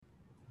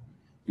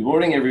Good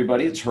morning,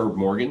 everybody. It's Herb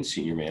Morgan,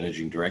 Senior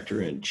Managing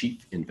Director and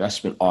Chief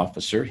Investment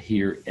Officer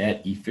here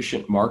at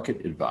Efficient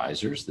Market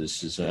Advisors.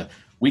 This is a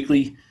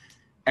weekly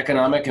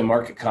economic and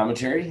market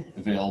commentary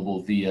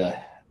available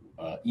via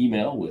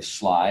email with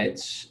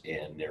slides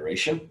and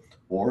narration,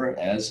 or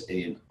as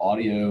an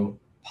audio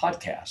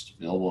podcast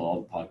available in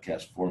all the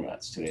podcast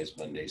formats. Today is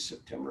Monday,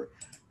 September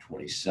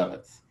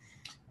 27th.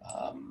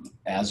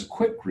 As a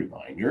quick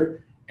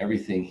reminder,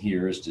 everything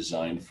here is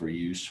designed for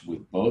use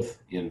with both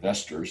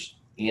investors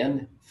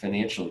and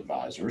financial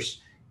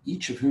advisors,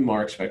 each of whom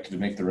are expected to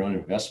make their own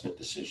investment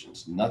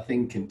decisions.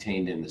 Nothing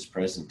contained in this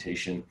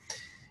presentation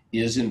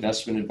is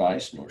investment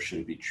advice, nor should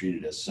it be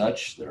treated as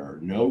such. There are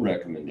no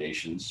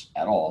recommendations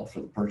at all for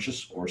the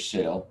purchase or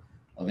sale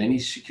of any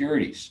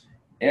securities.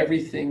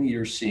 Everything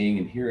you're seeing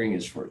and hearing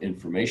is for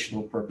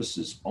informational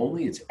purposes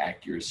only. Its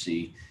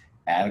accuracy,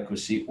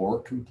 adequacy,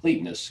 or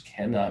completeness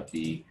cannot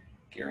be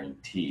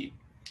guaranteed.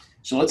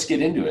 So let's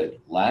get into it.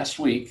 Last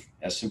week,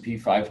 S&P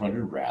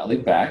 500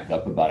 rallied back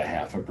up about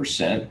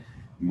 0.5%.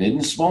 Mid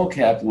and small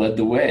cap led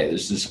the way.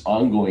 There's this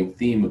ongoing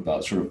theme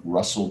about sort of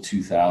Russell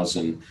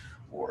 2000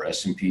 or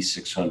S&P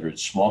 600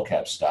 small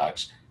cap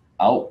stocks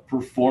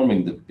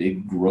outperforming the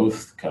big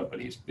growth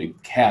companies. Big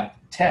cap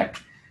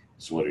tech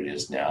is what it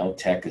is now.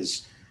 Tech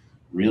is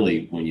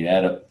really, when you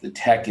add up the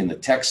tech in the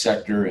tech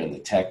sector and the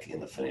tech in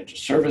the financial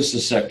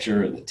services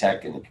sector and the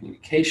tech in the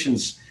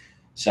communications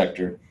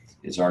sector,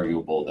 it's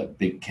arguable that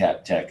big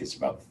cap tech is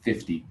about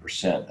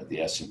 50% of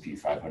the S&P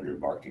 500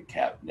 market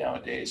cap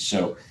nowadays.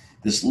 So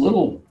this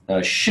little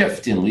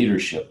shift in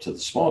leadership to the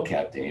small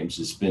cap names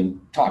has been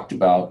talked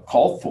about,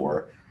 called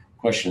for.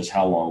 Question is,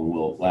 how long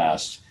will it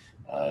last?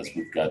 As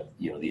we've got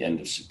the end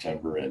of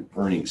September and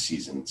earnings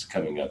seasons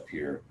coming up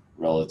here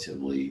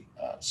relatively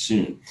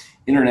soon.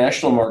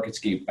 International markets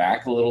gave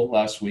back a little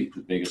last week.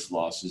 The biggest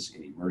losses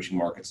in emerging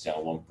markets,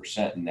 down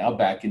 1%, and now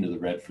back into the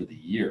red for the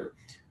year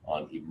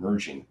on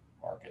emerging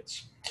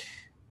markets.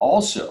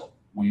 Also,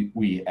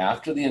 we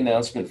after the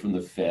announcement from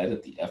the Fed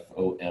at the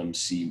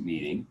FOMC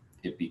meeting,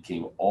 it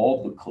became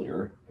all but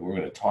clear, and we're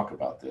going to talk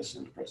about this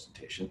in the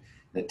presentation,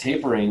 that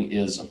tapering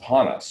is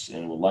upon us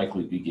and will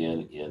likely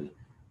begin in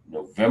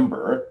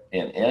November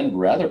and end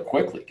rather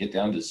quickly, get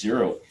down to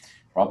zero,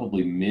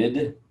 probably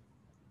mid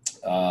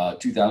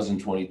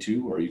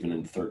 2022 or even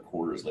in the third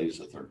quarter, as late as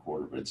the third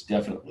quarter, but it's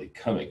definitely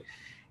coming.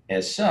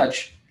 As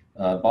such,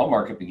 bond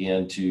market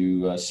began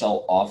to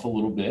sell off a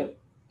little bit.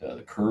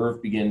 The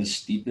curve began to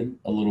steepen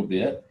a little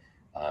bit.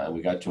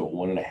 We got to a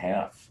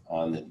 1.5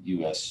 on the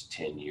U.S.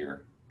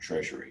 10-year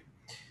Treasury.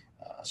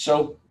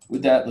 So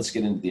with that, let's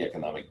get into the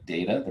economic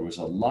data. There was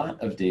a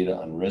lot of data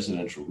on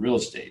residential real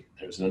estate.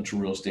 Residential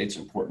real estate is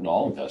important to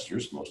all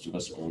investors. Most of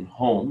us own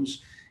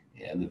homes,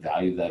 and the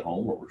value of that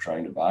home, or we're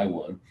trying to buy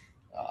one,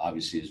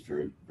 obviously is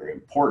very, very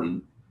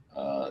important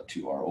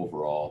to our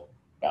overall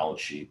balance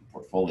sheet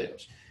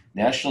portfolios.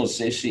 National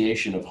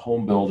Association of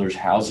Home Builders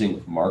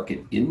Housing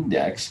Market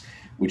Index,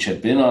 which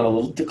had been on a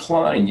little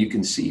decline, you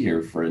can see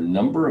here, for a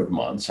number of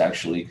months.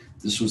 Actually,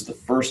 this was the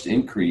first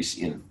increase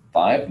in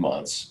 5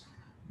 months,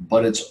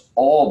 but it's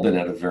all been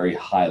at a very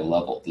high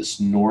level.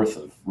 This north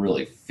of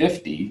really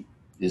 50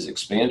 is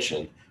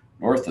expansion,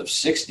 north of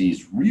 60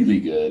 is really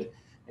good,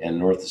 and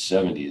north of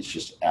 70 is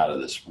just out of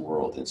this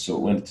world. And so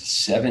it went to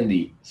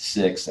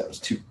 76. That was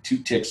two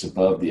ticks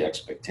above the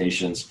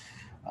expectations.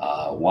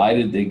 Why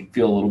did they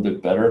feel a little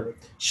bit better?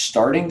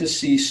 Starting to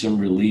see some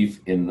relief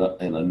in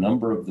a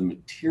number of the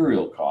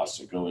material costs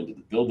that go into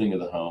the building of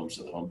the home.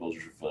 So the home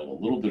builders are feeling a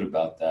little bit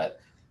about that.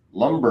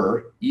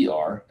 Lumber,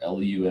 ER,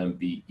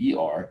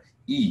 Lumber,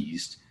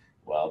 eased,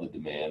 while the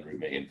demand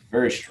remained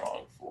very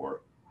strong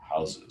for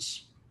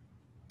houses.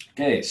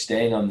 Okay,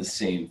 staying on the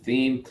same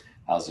theme,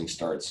 housing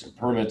starts and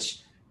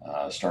permits.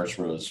 Starts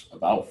rose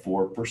about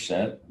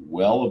 4%,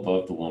 well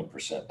above the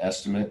 1%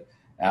 estimate,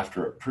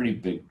 after a pretty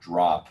big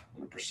drop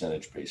on a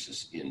percentage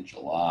basis in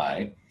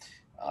July.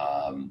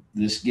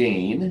 This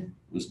gain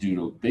was due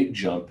to a big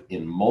jump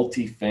in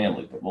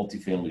multifamily, but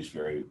multifamily is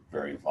very,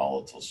 very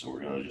volatile, so we're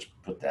going to just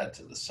put that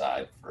to the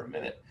side for a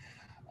minute.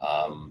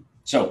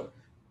 So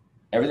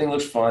everything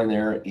looks fine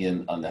there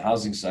on the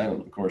housing side,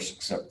 of course,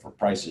 except for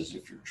prices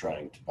if you're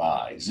trying to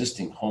buy.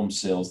 Existing home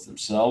sales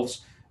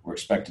themselves were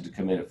expected to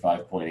come in at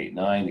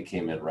 5.89. It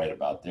came in right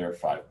about there,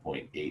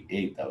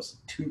 5.88. That was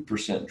a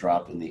 2%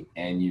 drop in the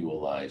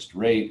annualized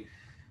rate.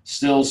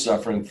 Still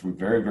suffering from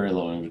very, very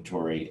low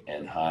inventory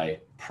and high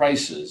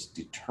prices,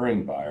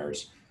 deterring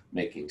buyers,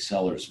 making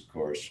sellers, of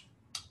course,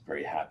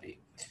 very happy.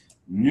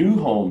 New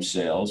home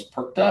sales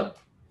perked up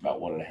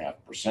about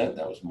 1.5%.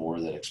 That was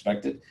more than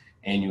expected.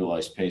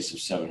 Annualized pace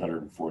of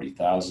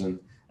 740,000.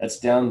 That's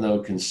down, though,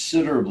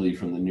 considerably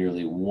from the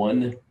nearly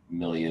 1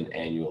 million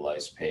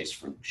annualized pace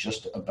from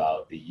just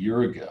about a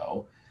year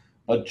ago.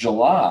 But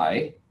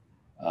July,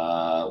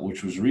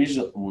 which was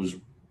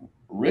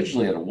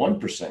originally at a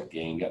 1%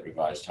 gain, got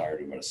revised higher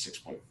to about a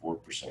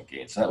 6.4%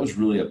 gain. So that was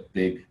really a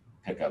big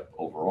pickup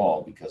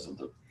overall because of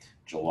the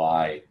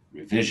July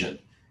revision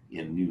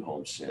in new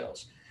home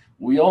sales.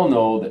 We all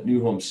know that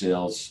new home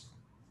sales,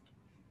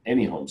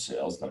 any home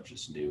sales, not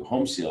just new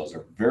home sales,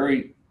 are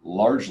very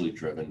largely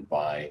driven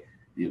by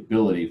the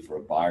ability for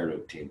a buyer to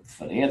obtain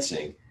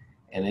financing.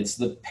 And it's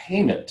the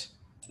payment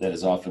that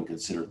is often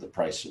considered the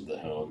price of the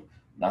home,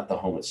 not the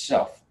home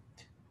itself.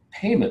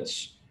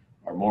 Payments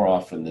are more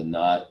often than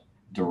not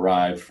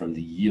derived from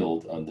the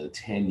yield on the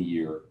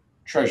 10-year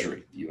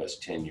Treasury, the U.S.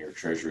 10-year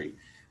Treasury.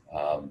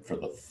 For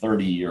the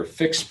 30-year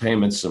fixed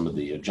payments, some of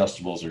the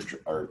adjustables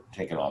are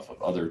taken off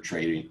of other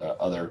trading,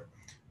 other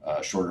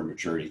shorter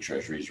maturity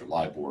treasuries or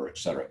LIBOR, et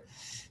cetera.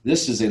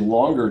 This is a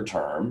longer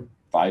term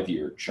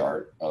 5-year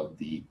chart of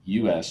the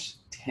U.S.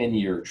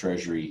 10-year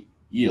Treasury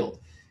yield.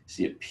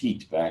 See, it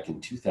peaked back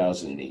in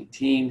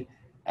 2018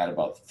 at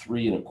about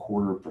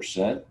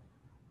 3.25%.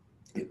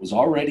 It was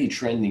already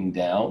trending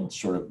down,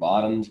 sort of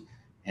bottomed,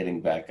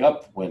 heading back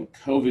up when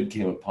COVID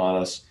came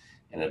upon us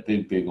and a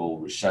big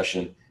old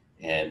recession,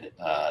 and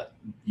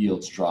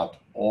yields dropped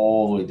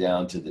all the way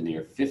down to the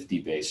near 50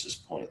 basis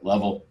point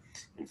level.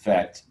 In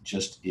fact,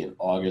 just in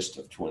August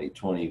of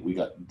 2020,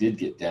 we did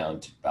get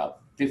down to about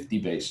 50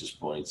 basis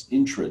points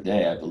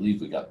intraday. I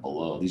believe we got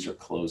below. These are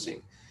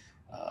closing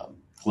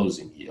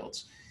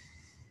yields.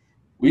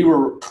 We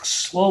were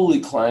slowly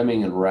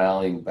climbing and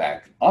rallying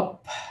back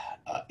up.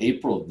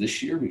 April of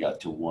this year, we got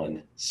to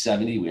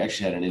 170. We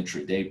actually had an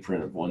intraday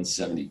print of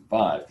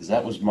 175 because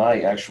that was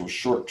my actual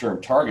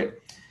short-term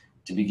target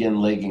to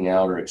begin legging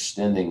out or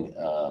extending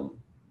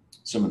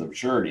some of the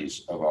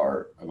maturities of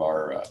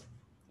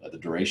the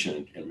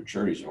duration and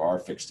maturities of our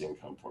fixed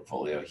income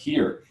portfolio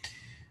here.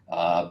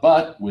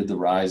 But with the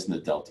rise in the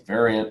Delta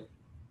variant,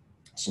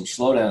 some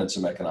slowdown in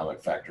some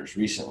economic factors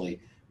recently,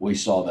 we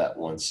saw that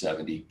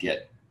 170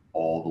 get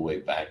all the way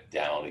back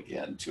down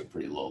again to a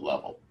pretty low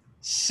level.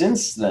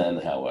 Since then,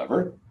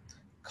 however,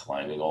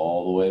 climbing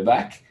all the way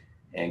back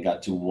and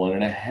got to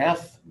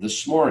 1.5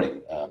 this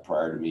morning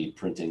prior to me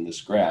printing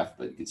this graph,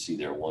 but you can see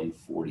there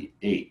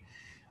 148.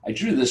 I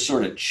drew this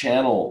sort of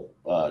channel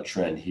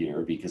trend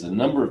here because a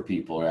number of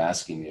people are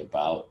asking me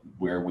about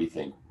where we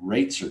think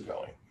rates are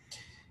going.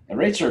 And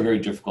rates are a very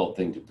difficult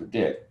thing to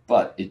predict,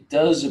 but it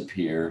does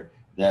appear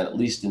that at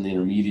least in the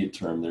intermediate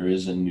term, there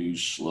is a new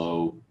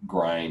slow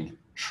grind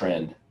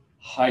trend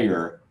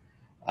higher.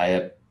 I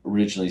have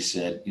originally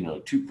said,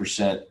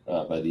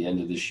 2% by the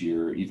end of this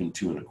year, even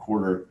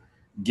 2.25%.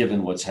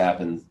 Given what's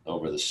happened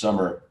over the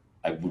summer,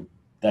 I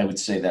would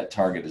say that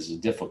target is a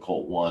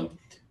difficult one.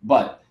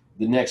 But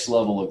the next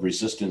level of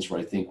resistance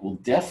where I think we'll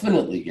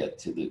definitely get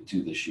to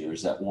this year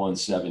is that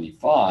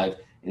 175.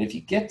 And if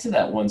you get to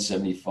that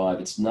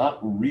 175, it's not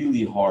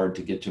really hard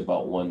to get to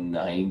about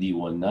 190,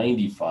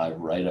 195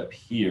 right up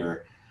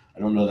here. I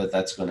don't know that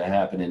that's going to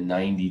happen in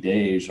 90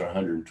 days or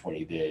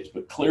 120 days,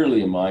 but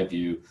clearly in my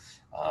view,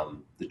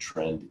 the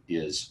trend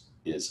is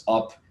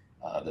up.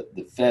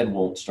 The Fed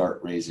won't start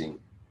raising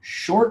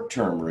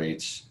short-term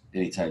rates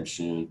anytime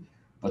soon,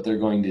 but they're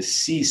going to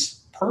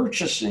cease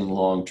purchasing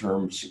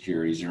long-term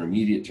securities or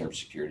immediate-term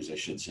securities, I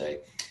should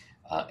say.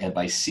 And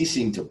by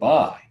ceasing to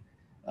buy,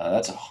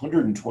 that's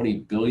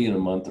 $120 billion a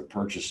month of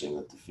purchasing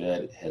that the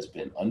Fed has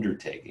been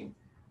undertaking.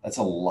 That's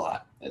a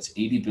lot. That's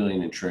 $80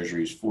 billion in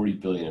treasuries,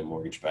 $40 billion in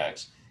mortgage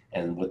backs.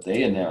 And what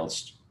they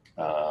announced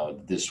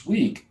this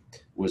week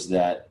was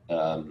that,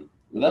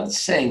 without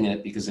saying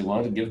it, because they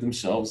wanted to give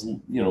themselves,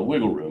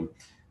 wiggle room,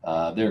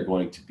 they're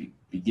going to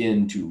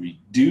begin to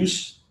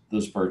reduce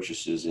those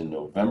purchases in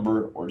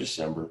November or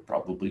December,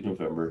 probably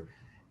November,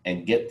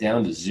 and get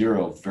down to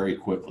zero very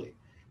quickly.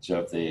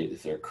 So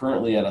if they're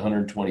currently at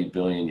 120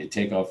 billion, you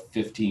take off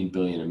 15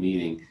 billion a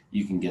meeting,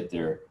 you can get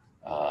there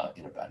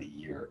in about a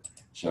year.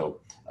 So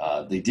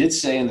they did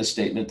say in the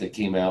statement that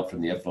came out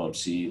from the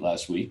FOMC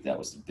last week, that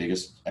was the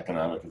biggest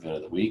economic event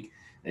of the week.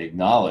 They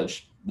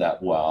acknowledged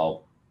that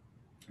while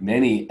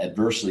many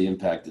adversely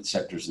impacted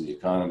sectors of the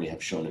economy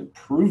have shown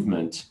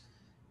improvement,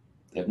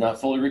 they've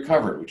not fully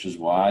recovered, which is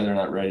why they're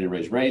not ready to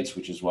raise rates,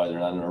 which is why they're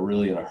not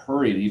really in a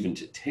hurry even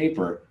to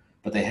taper.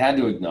 But they had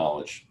to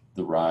acknowledge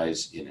the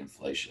rise in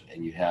inflation.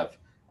 And you have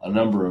a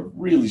number of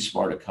really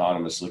smart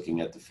economists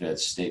looking at the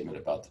Fed's statement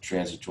about the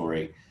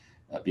transitory,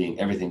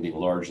 everything being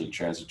largely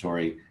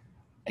transitory.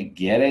 I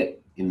get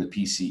it. In the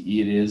PCE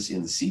it is.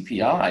 In the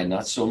CPI,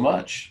 not so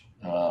much.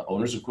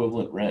 Owner's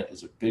equivalent rent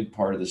is a big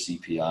part of the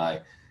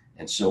CPI.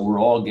 And so we're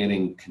all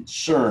getting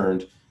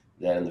concerned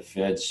that in the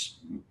Fed's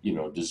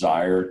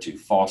desire to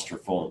foster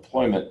full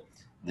employment,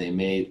 they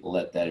may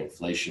let that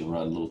inflation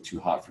run a little too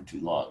hot for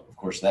too long. Of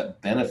course, that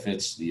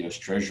benefits the U.S.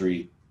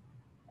 Treasury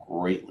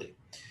greatly.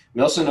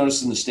 We also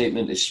noticed in the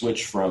statement a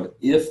switch from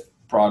if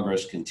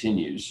progress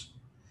continues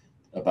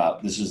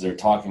they're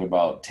talking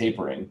about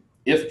tapering.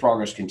 If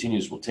progress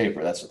continues, we'll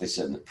taper. That's what they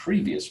said in the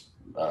previous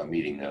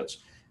meeting notes.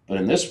 But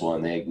in this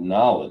one, they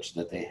acknowledged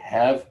that they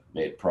have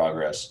made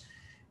progress.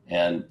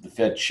 And the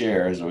Fed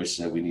chair has always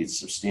said we need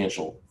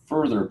substantial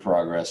further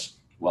progress.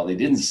 While they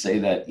didn't say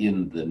that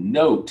in the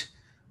note,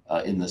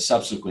 in the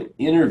subsequent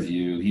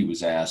interview, he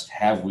was asked,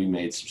 have we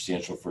made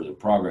substantial further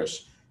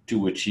progress? To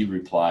which he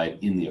replied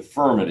in the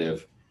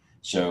affirmative.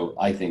 So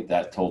I think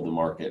that told the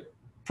market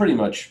pretty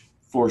much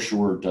for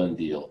sure, done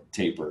deal,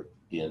 taper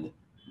in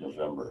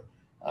November.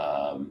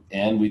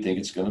 And we think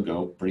it's going to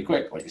go pretty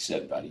quick, like I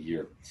said, about a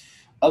year.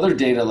 Other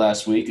data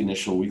last week,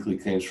 initial weekly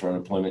claims for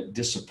unemployment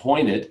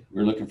disappointed.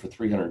 We were looking for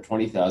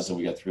 320,000.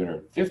 We got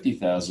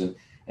 350,000.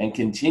 And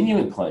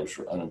continuing claims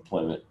for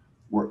unemployment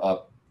were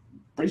up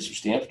pretty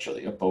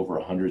substantially, up over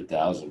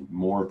 100,000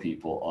 more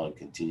people on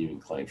continuing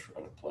claims for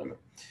unemployment.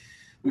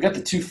 We got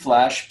the two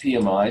flash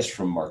PMIs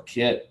from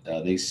Marquette.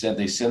 They said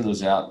they send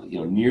those out,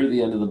 near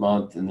the end of the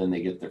month, and then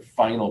they get their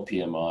final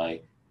PMI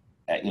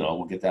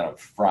we'll get that on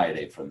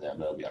Friday from them.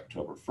 That'll be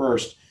October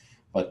 1st.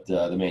 But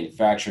the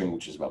manufacturing,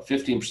 which is about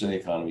 15% of the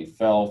economy,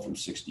 fell from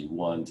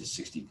 61 to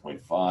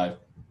 60.5.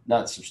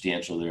 Not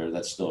substantial there.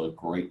 That's still a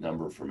great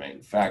number for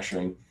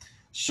manufacturing.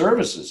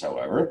 Services,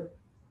 however,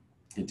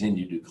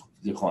 continued to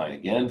decline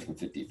again from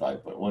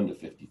 55.1 to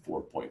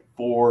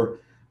 54.4.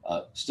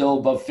 Still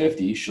above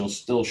 50,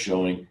 still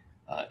showing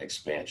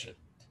expansion.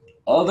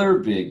 Other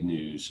big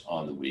news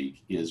on the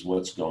week is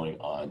what's going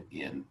on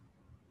in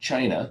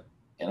China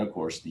and, of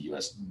course, the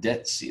U.S.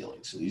 debt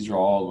ceiling. So these are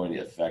all going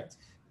to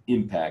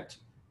impact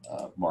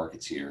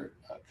markets here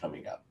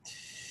coming up.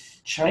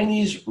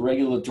 Chinese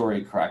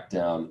regulatory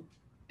crackdown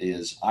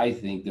is, I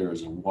think there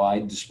is a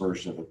wide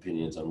dispersion of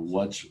opinions on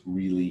what's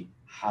really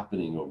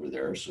happening over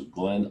there. So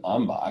Glenn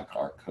Ambach,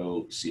 our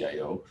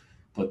co-CIO,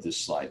 put this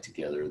slide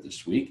together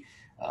this week.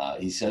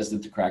 He says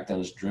that the crackdown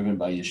is driven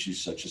by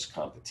issues such as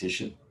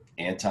competition,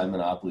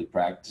 anti-monopoly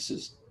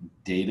practices,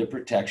 data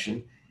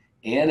protection,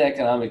 and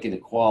economic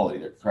inequality.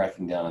 They're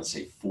cracking down on,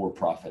 say,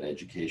 for-profit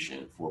education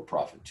and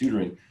for-profit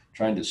tutoring,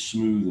 trying to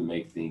smooth and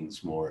make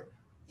things more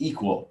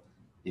equal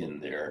in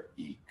their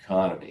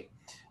economy.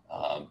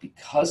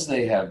 Because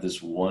they have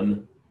this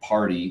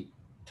one-party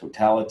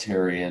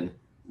totalitarian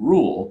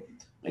rule,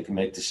 they can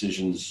make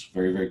decisions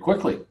very, very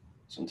quickly.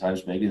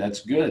 Sometimes maybe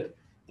that's good.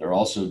 They're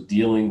also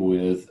dealing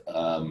with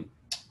a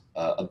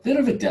bit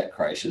of a debt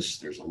crisis.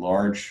 There's a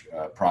large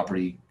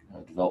property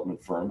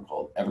development firm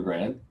called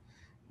Evergrande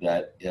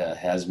that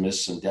has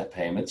missed some debt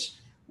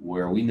payments,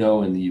 where we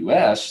know in the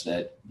U.S.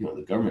 that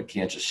the government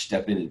can't just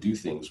step in and do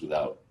things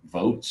without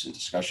votes and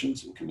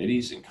discussions and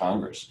committees in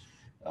Congress.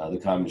 The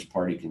Communist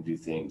Party can do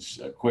things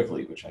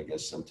quickly, which I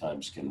guess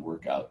sometimes can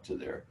work out to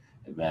their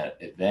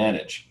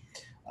advantage.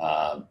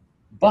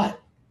 But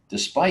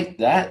despite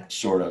that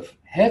sort of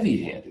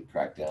heavy-handed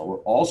crackdown, we're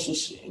also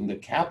seeing the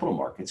capital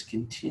markets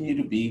continue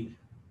to be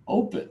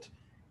opened,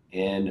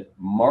 and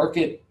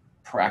market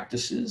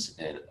practices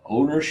and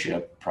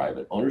ownership,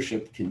 private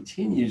ownership,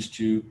 continues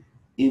to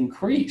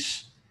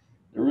increase.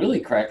 They're really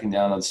cracking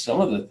down on some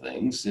of the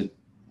things that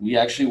we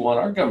actually want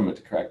our government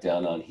to crack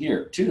down on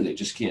here too. They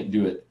just can't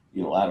do it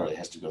unilaterally. It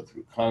has to go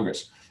through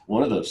Congress.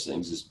 One of those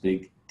things is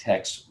big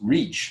tech's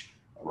reach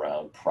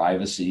around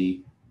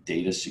privacy,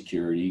 data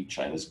security.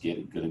 China's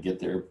going to get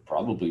there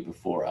probably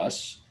before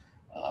us.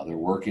 They're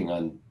working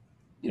on,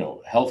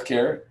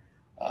 healthcare.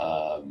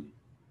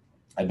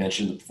 I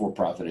mentioned the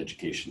for-profit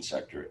education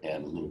sector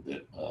and a little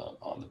bit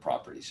on the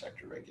property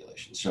sector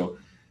regulation. So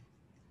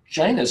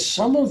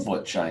some of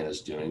what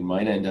China's doing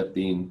might end up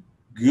being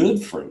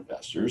good for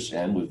investors,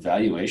 and with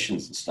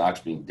valuations and stocks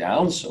being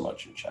down so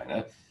much in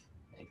China,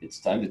 I think it's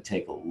time to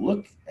take a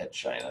look at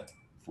China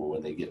for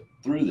when they get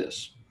through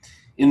this.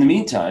 In the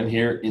meantime,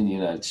 here in the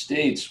United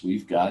States,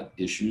 we've got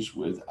issues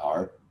with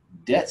our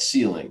debt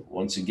ceiling.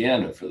 Once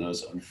again, for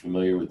those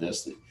unfamiliar with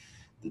this,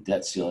 the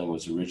debt ceiling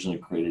was originally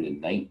created in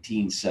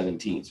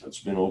 1917, so it's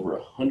been over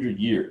 100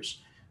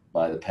 years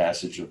by the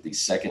passage of the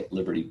Second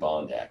Liberty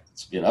Bond Act.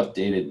 It's been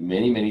updated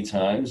many, many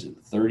times in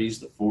the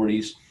 30s, the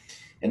 40s.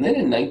 And then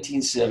in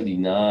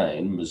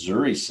 1979,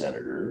 Missouri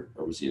senator,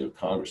 or was he a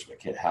congressman,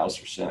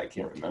 House or Senate, I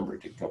can't remember,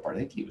 I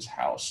think he was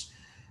House,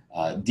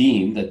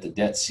 deemed that the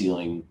debt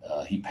ceiling,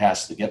 he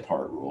passed the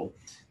Gephardt rule,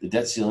 the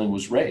debt ceiling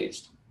was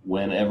raised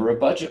whenever a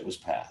budget was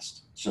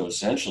passed. So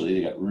essentially,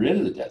 they got rid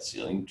of the debt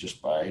ceiling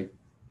just by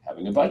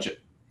having a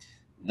budget.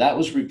 That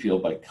was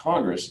repealed by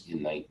Congress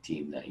in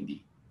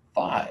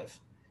 1995.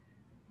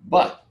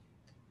 But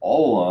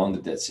all along,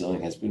 the debt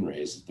ceiling has been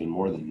raised. It's been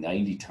more than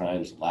 90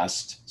 times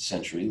last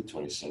century, the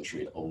 20th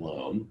century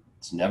alone.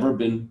 It's never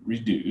been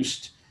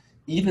reduced,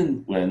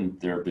 even when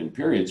there have been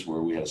periods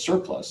where we had a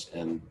surplus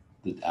and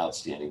the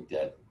outstanding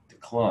debt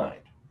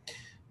declined.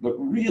 But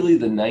really,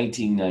 the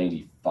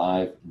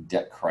 1995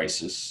 debt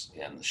crisis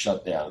and the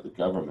shutdown of the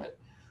government,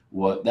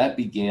 that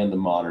began the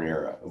modern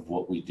era of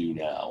what we do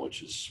now,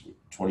 which is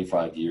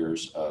 25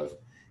 years of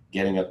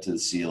getting up to the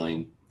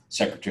ceiling.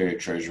 Secretary of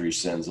Treasury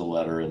sends a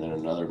letter, and then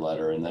another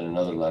letter, and then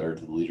another letter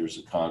to the leaders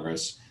of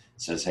Congress.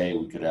 It says, hey,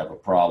 we could have a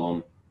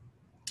problem.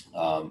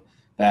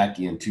 Back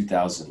in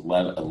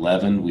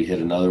 2011, we hit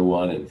another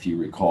one, and if you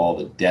recall,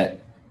 the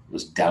debt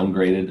was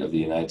downgraded of the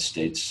United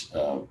States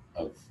of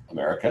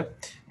America.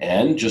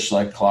 And just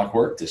like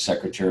clockwork, the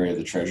Secretary of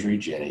the Treasury,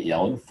 Janet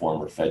Yellen,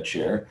 former Fed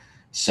chair,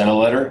 sent a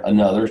letter,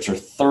 it's her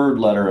third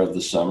letter of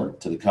the summer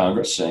to the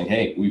Congress saying,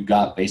 hey, we've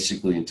got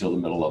basically until the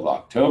middle of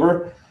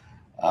October.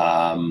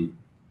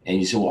 And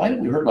you say, well, why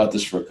didn't we heard about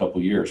this for a couple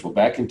of years? Well,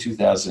 back in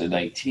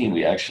 2019,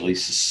 we actually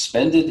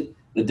suspended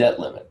the debt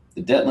limit.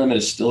 The debt limit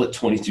is still at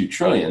 $22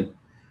 trillion,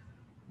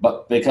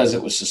 But because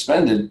it was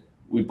suspended,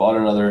 we bought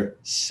another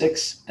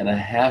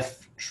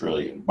 $6.5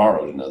 trillion,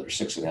 borrowed another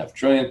 $6.5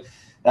 trillion.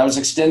 That was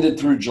extended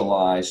through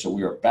July, so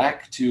we are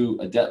back to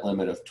a debt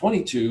limit of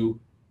 22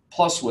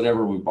 plus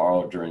whatever we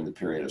borrowed during the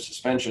period of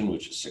suspension,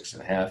 which is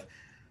 6.5.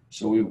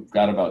 So we've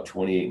got about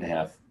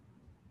 28.5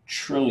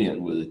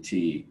 trillion with a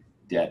T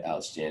debt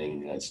outstanding in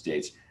the United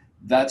States.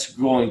 That's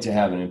going to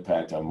have an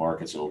impact on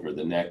markets over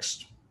the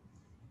next,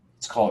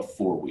 let's call it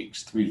 4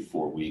 weeks, 3 to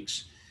 4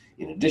 weeks.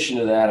 In addition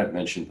to that, I've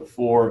mentioned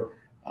before,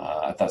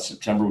 I thought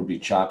September would be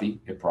choppy.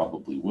 It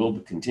probably will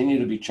continue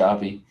to be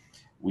choppy.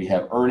 We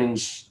have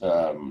earnings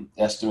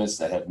estimates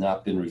that have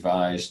not been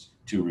revised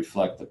to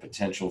reflect the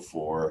potential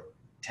for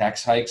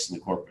tax hikes in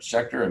the corporate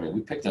sector. I mean,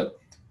 we picked up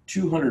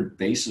 200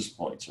 basis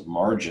points of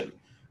margin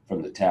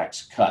from the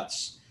tax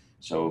cuts.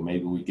 So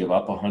maybe we give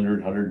up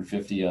 100,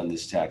 150 on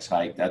this tax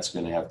hike. That's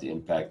going to have to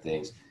impact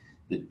things.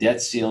 The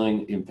debt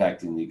ceiling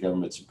impacting the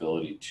government's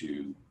ability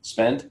to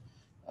spend.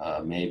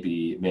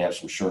 Maybe it may have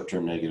some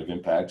short-term negative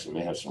impacts. It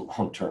may have some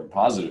long-term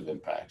positive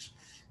impacts.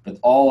 But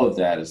all of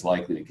that is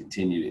likely to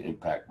continue to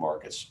impact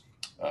markets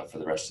for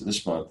the rest of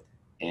this month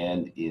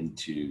and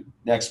into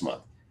next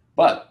month.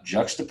 But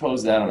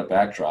juxtapose that on a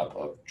backdrop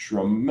of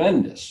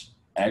tremendous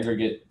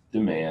aggregate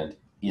demand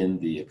in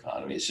the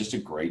economy. It's just a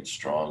great,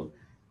 strong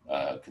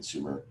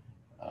consumer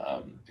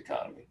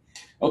economy.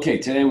 Okay,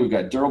 today we've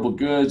got durable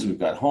goods. We've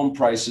got home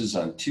prices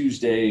on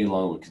Tuesday,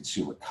 along with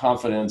consumer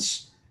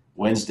confidence.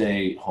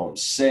 Wednesday, home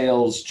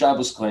sales,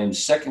 jobless claims,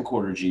 second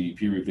quarter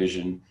GDP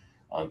revision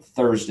on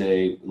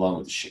Thursday, along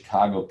with the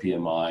Chicago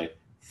PMI.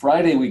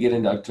 Friday, we get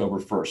into October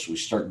 1st. We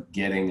start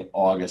getting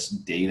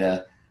August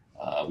data.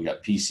 We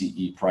got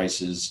PCE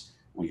prices.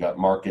 We got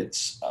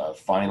markets,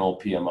 final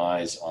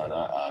PMIs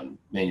on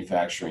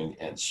manufacturing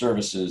and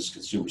services,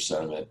 consumer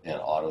sentiment, and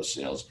auto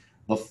sales.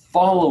 The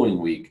following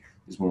week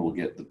is when we'll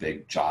get the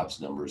big jobs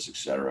numbers, et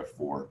cetera,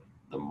 for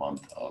the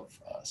month of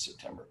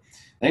September.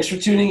 Thanks for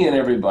tuning in,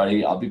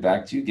 everybody. I'll be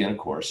back to you again, of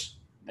course,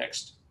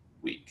 next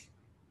week.